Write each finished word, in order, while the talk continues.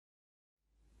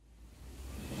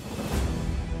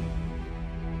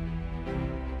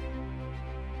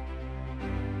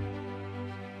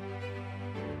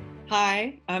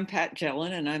Hi, I'm Pat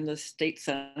Jehlen, and I'm the state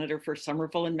senator for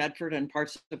Somerville and Medford and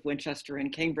parts of Winchester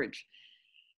and Cambridge.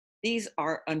 These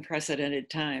are unprecedented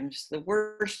times. The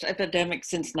worst epidemic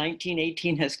since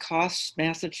 1918 has cost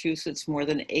Massachusetts more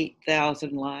than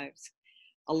 8,000 lives.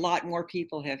 A lot more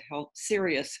people have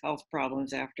serious health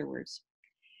problems afterwards.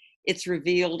 It's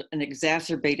revealed and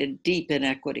exacerbated deep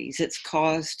inequities. It's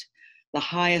caused the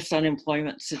highest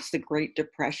unemployment since the Great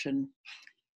Depression.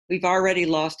 We've already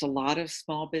lost a lot of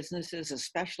small businesses,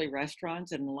 especially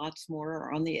restaurants, and lots more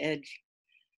are on the edge.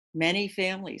 Many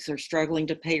families are struggling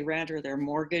to pay rent or their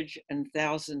mortgage, and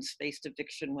thousands faced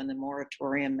eviction when the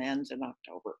moratorium ends in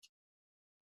October.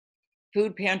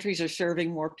 Food pantries are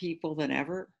serving more people than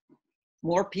ever.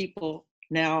 More people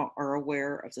now are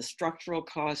aware of the structural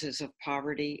causes of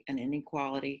poverty and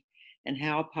inequality and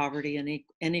how poverty and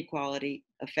inequality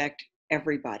affect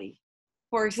everybody.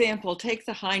 For example, take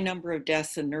the high number of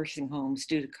deaths in nursing homes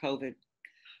due to COVID.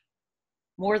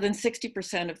 More than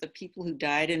 60% of the people who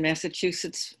died in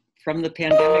Massachusetts from the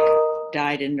pandemic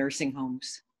died in nursing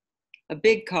homes. A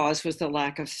big cause was the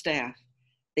lack of staff.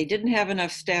 They didn't have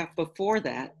enough staff before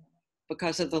that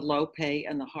because of the low pay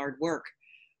and the hard work.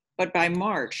 But by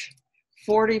March,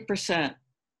 40%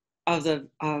 of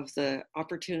the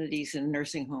opportunities in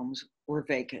nursing homes were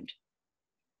vacant.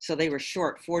 So they were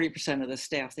short 40% of the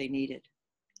staff they needed.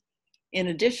 In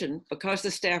addition, because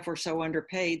the staff were so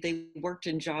underpaid, they worked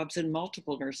in jobs in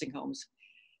multiple nursing homes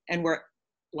and were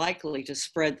likely to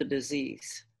spread the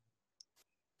disease.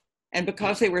 And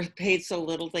because they were paid so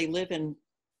little, they live in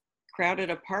crowded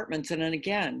apartments and then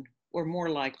again, were more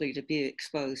likely to be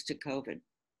exposed to COVID.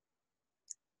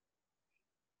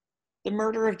 The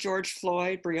murder of George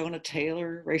Floyd, Breonna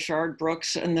Taylor, Rayshard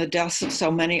Brooks, and the deaths of so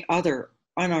many other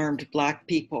unarmed Black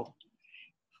people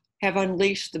have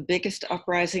unleashed the biggest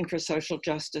uprising for social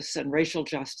justice and racial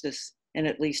justice in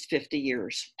at least 50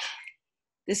 years.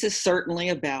 This is certainly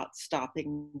about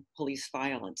stopping police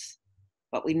violence,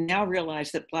 but we now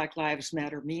realize that Black Lives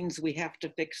Matter means we have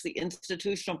to fix the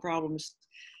institutional problems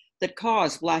that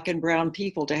cause Black and brown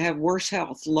people to have worse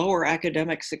health, lower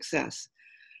academic success,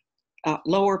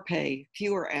 lower pay,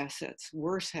 fewer assets,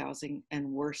 worse housing, and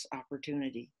worse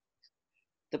opportunity.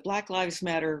 The Black Lives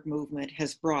Matter movement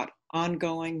has brought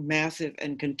ongoing, massive,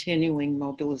 and continuing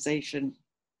mobilization.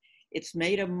 It's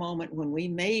made a moment when we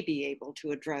may be able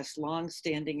to address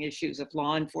long-standing issues of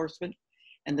law enforcement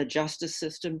and the justice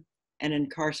system and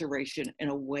incarceration in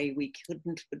a way we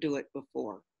couldn't do it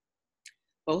before.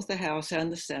 Both the House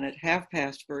and the Senate have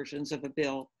passed versions of a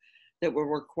bill that will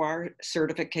require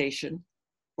certification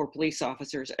for police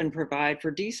officers and provide for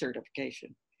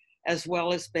decertification, as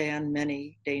well as ban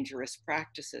many dangerous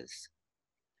practices.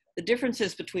 The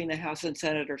differences between the House and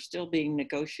Senate are still being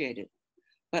negotiated,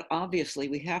 but obviously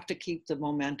we have to keep the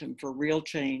momentum for real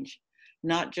change,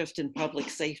 not just in public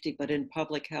safety, but in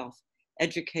public health,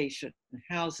 education,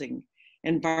 housing,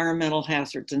 environmental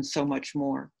hazards, and so much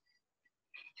more.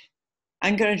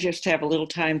 I'm going to just have a little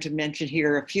time to mention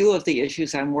here a few of the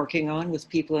issues I'm working on with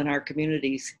people in our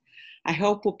communities. I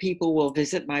hope people will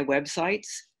visit my websites,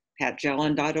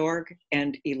 patjehlen.org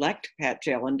and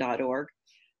electpatjehlen.org,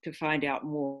 to find out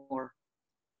more.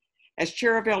 As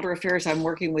chair of Elder Affairs, I'm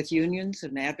working with unions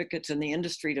and advocates in the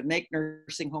industry to make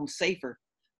nursing homes safer,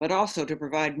 but also to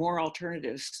provide more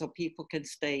alternatives so people can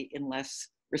stay in less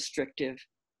restrictive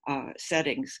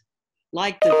settings,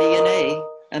 like the V&A,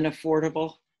 an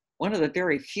affordable, one of the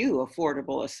very few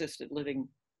affordable assisted living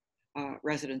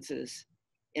residences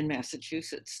in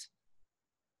Massachusetts.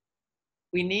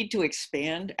 We need to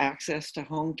expand access to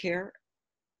home care,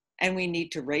 and we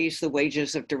need to raise the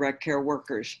wages of direct care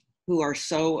workers who are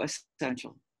so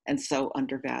essential and so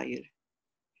undervalued.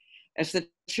 As the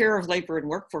chair of Labor and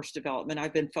Workforce Development,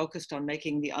 I've been focused on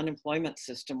making the unemployment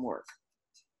system work.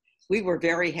 We were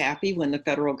very happy when the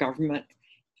federal government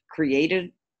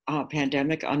created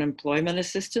pandemic unemployment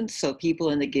assistance so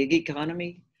people in the gig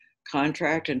economy,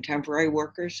 contract and temporary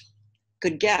workers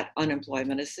could get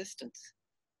unemployment assistance.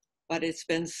 But it's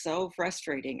been so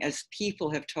frustrating as people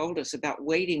have told us about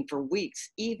waiting for weeks,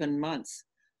 even months,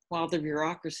 while the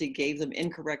bureaucracy gave them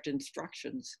incorrect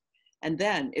instructions. And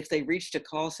then if they reached a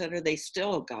call center, they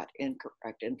still got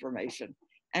incorrect information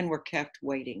and were kept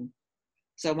waiting.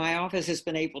 So my office has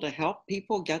been able to help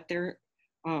people get their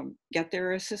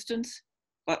assistance,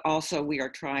 but also we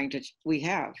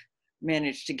have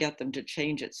managed to get them to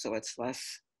change it so it's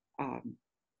less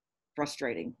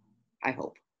frustrating, I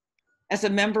hope. As a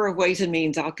member of Ways and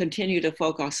Means, I'll continue to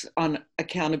focus on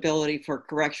accountability for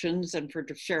corrections and for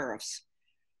the sheriffs.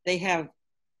 They have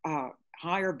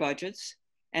higher budgets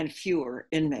and fewer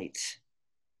inmates.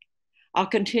 I'll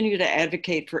continue to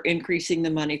advocate for increasing the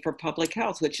money for public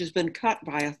health, which has been cut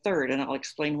by a third, and I'll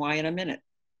explain why in a minute.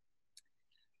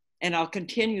 And I'll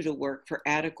continue to work for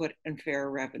adequate and fair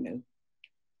revenue.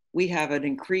 We have an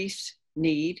increased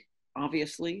need,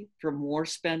 obviously, for more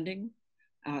spending,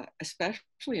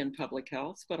 especially in public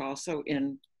health, but also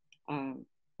in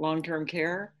long-term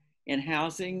care, in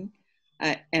housing,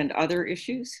 and other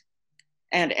issues,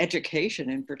 and education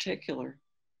in particular.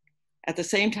 At the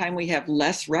same time, we have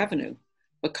less revenue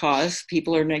because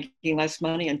people are making less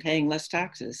money and paying less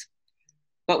taxes.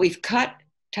 But we've cut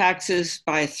taxes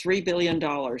by $3 billion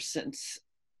since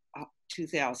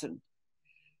 2000.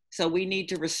 So we need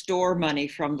to restore money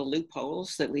from the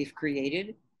loopholes that we've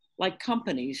created, like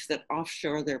companies that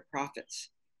offshore their profits.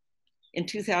 In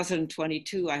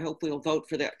 2022, I hope we'll vote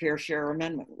for that Fair Share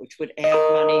Amendment, which would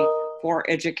add money for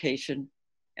education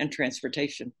and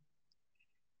transportation.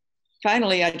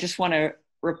 Finally, I just want to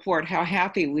report how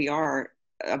happy we are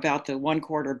about the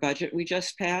one-quarter budget we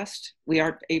just passed. We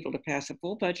aren't able to pass a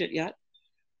full budget yet,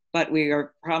 but we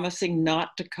are promising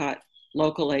not to cut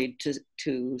local aid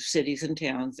to cities and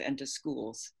towns and to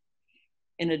schools.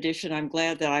 In addition, I'm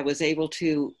glad that I was able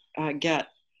to get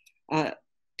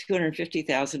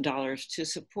 $250,000 to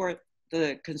support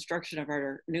the construction of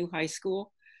our new high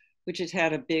school, which has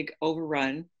had a big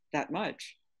overrun that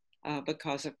much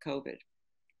because of COVID.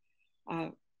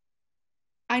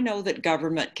 I know that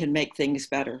government can make things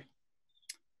better.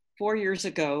 4 years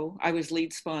ago, I was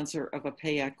lead sponsor of a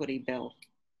pay equity bill,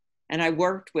 and I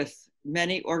worked with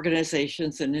many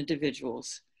organizations and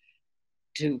individuals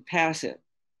to pass it.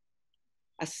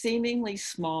 A seemingly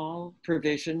small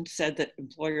provision said that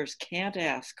employers can't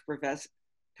ask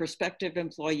prospective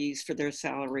employees for their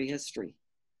salary history.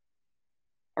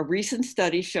 A recent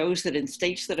study shows that in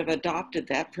states that have adopted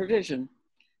that provision,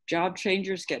 job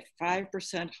changers get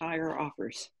 5% higher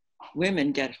offers,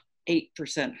 women get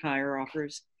 8% higher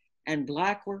offers, and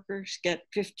Black workers get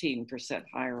 15%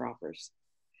 higher offers.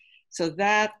 So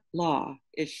that law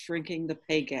is shrinking the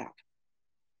pay gap.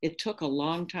 It took a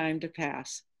long time to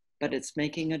pass, but it's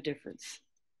making a difference.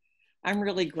 I'm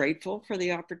really grateful for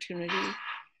the opportunity.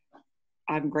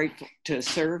 I'm grateful to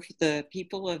serve the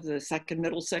people of the 2nd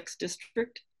Middlesex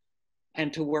District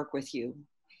and to work with you.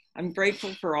 I'm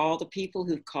grateful for all the people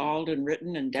who've called and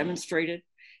written and demonstrated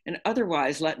and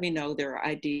otherwise let me know their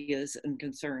ideas and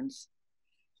concerns.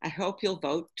 I hope you'll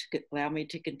vote to allow me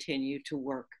to continue to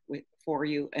work for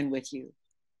you and with you.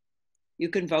 You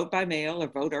can vote by mail or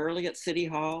vote early at City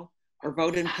Hall or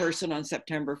vote in person on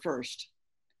September 1st.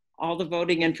 All the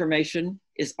voting information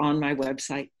is on my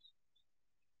website.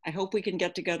 I hope we can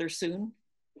get together soon,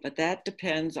 but that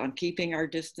depends on keeping our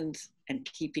distance and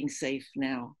keeping safe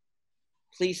now.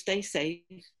 Please stay safe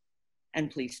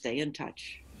and please stay in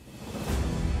touch.